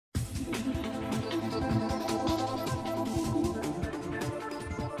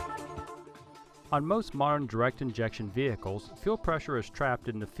On most modern direct injection vehicles, fuel pressure is trapped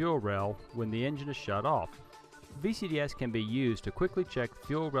in the fuel rail when the engine is shut off. VCDS can be used to quickly check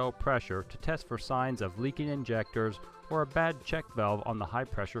fuel rail pressure to test for signs of leaking injectors or a bad check valve on the high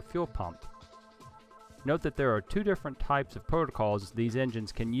pressure fuel pump. Note that there are two different types of protocols these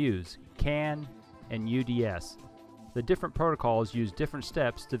engines can use, CAN and UDS. The different protocols use different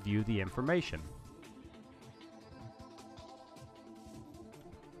steps to view the information.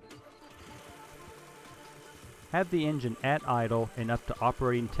 Have the engine at idle and up to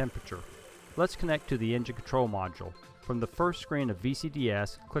operating temperature. Let's connect to the engine control module. From the first screen of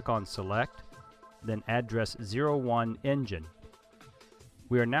VCDS, click on Select, then Address 01 Engine.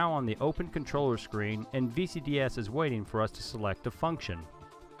 We are now on the Open Controller screen and VCDS is waiting for us to select a function.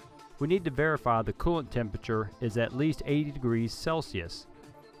 We need to verify the coolant temperature is at least 80 degrees Celsius.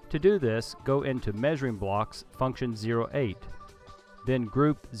 To do this, go into Measuring Blocks, Function 08, then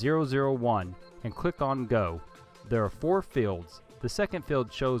Group 001 and click on Go. There are 4 fields. The second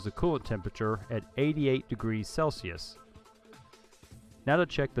field shows the coolant temperature at 88 degrees Celsius. Now to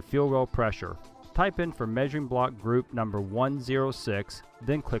check the fuel rail pressure. Type in for measuring block group number 106,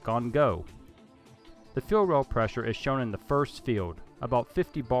 then click on Go. The fuel rail pressure is shown in the first field, about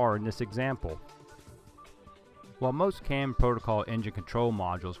 50 bar in this example. While most CAN protocol engine control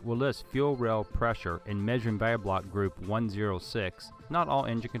modules will list fuel rail pressure in measuring value block group 106, not all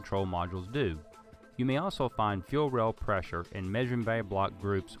engine control modules do. You may also find fuel rail pressure in measuring value block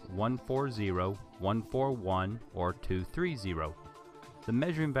groups 140, 141, or 230. The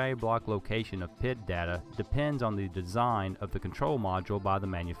measuring value block location of PID data depends on the design of the control module by the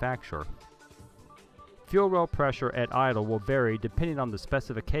manufacturer. Fuel rail pressure at idle will vary depending on the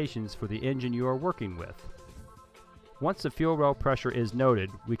specifications for the engine you are working with. Once the fuel rail pressure is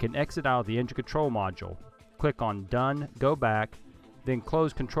noted, we can exit out of the engine control module. Click on Done, Go Back, then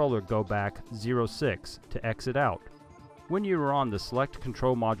close Controller Go Back 06 to exit out. When you are on the Select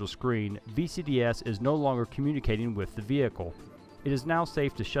Control Module screen, VCDS is no longer communicating with the vehicle. It is now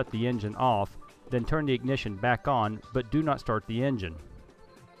safe to shut the engine off, then turn the ignition back on, but do not start the engine.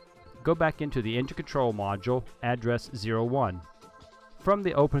 Go back into the Engine Control Module, Address 01. From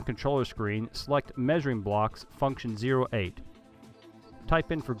the Open Controller screen, select Measuring Blocks, Function 08.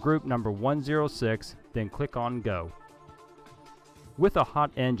 Type in for group number 106, then click on Go. With a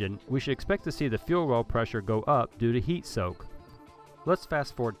hot engine, we should expect to see the fuel rail pressure go up due to heat soak. Let's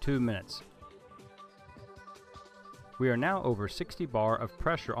fast forward 2 minutes. We are now over 60 bar of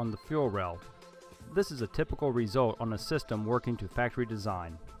pressure on the fuel rail. This is a typical result on a system working to factory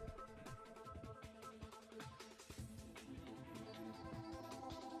design.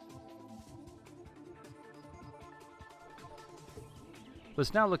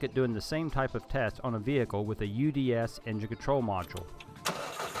 Let's now look at doing the same type of test on a vehicle with a UDS engine control module.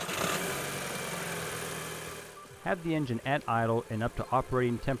 Have the engine at idle and up to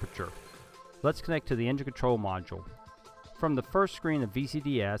operating temperature. Let's connect to the engine control module. From the first screen of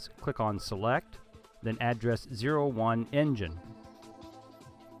VCDS, click on Select, then Address 01 Engine.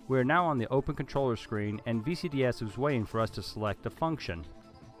 We are now on the Open Controller screen and VCDS is waiting for us to select a function.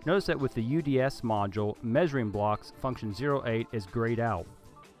 Notice that with the UDS module, Measuring Blocks Function 08 is grayed out.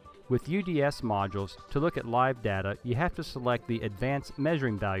 With UDS modules, to look at live data, you have to select the Advanced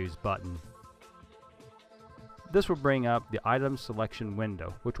Measuring Values button. This will bring up the Item Selection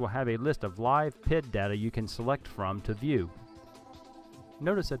window, which will have a list of live PID data you can select from to view.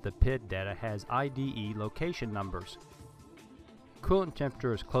 Notice that the PID data has IDE location numbers. Coolant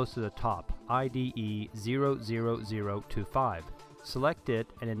temperature is close to the top, IDE 00025. Select it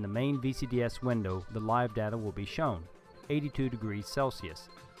and in the main VCDS window the live data will be shown, 82 degrees Celsius.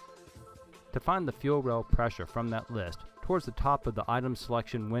 To find the fuel rail pressure from that list, towards the top of the item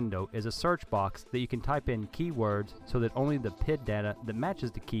selection window is a search box that you can type in keywords so that only the PID data that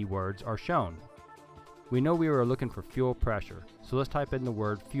matches the keywords are shown. We know we are looking for fuel pressure, so let's type in the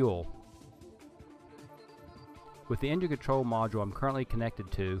word fuel. With the engine control module I'm currently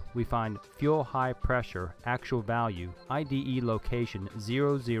connected to, we find fuel high pressure actual value IDE location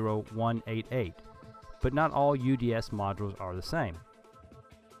 00188, but not all UDS modules are the same.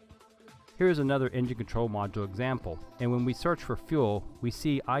 Here is another engine control module example, and when we search for fuel, we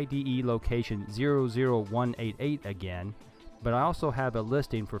see IDE location 00188 again, but I also have a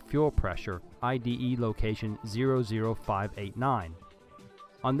listing for fuel pressure IDE location 00589.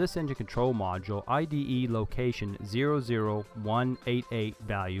 On this engine control module, IDE location 00188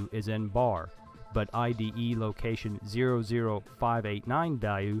 value is in bar, but IDE location 00589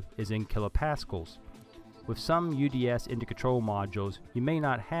 value is in kilopascals. With some UDS engine control modules, you may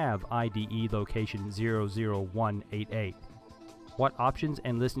not have IDE location 00188. What options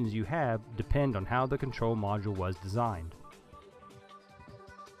and listings you have depend on how the control module was designed.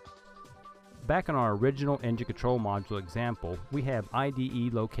 Back in our original engine control module example, we have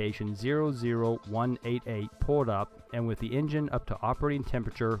IDE location 00188 pulled up, and with the engine up to operating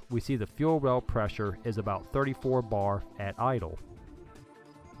temperature, we see the fuel rail pressure is about 34 bar at idle.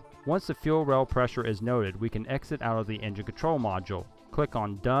 Once the fuel rail pressure is noted, we can exit out of the engine control module. Click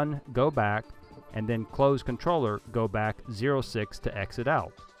on Done, Go Back, and then Close Controller, Go Back 06 to exit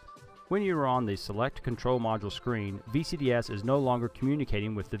out. When you are on the Select Control Module screen, VCDS is no longer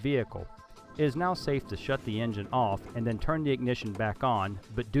communicating with the vehicle. It is now safe to shut the engine off and then turn the ignition back on,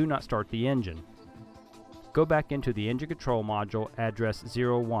 but do not start the engine. Go back into the engine control module, address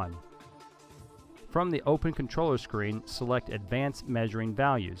 01. From the Open Controller screen, select Advanced Measuring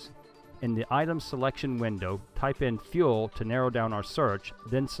Values. In the Item Selection window, type in Fuel to narrow down our search,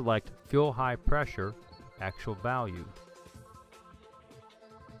 then select Fuel High Pressure, Actual Value.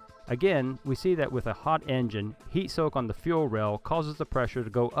 Again, we see that with a hot engine, heat soak on the fuel rail causes the pressure to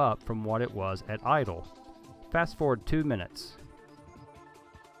go up from what it was at idle. Fast forward 2 minutes.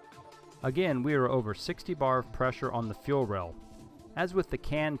 Again, we are over 60 bar of pressure on the fuel rail. As with the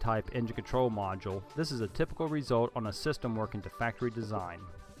CAN type engine control module, this is a typical result on a system working to factory design.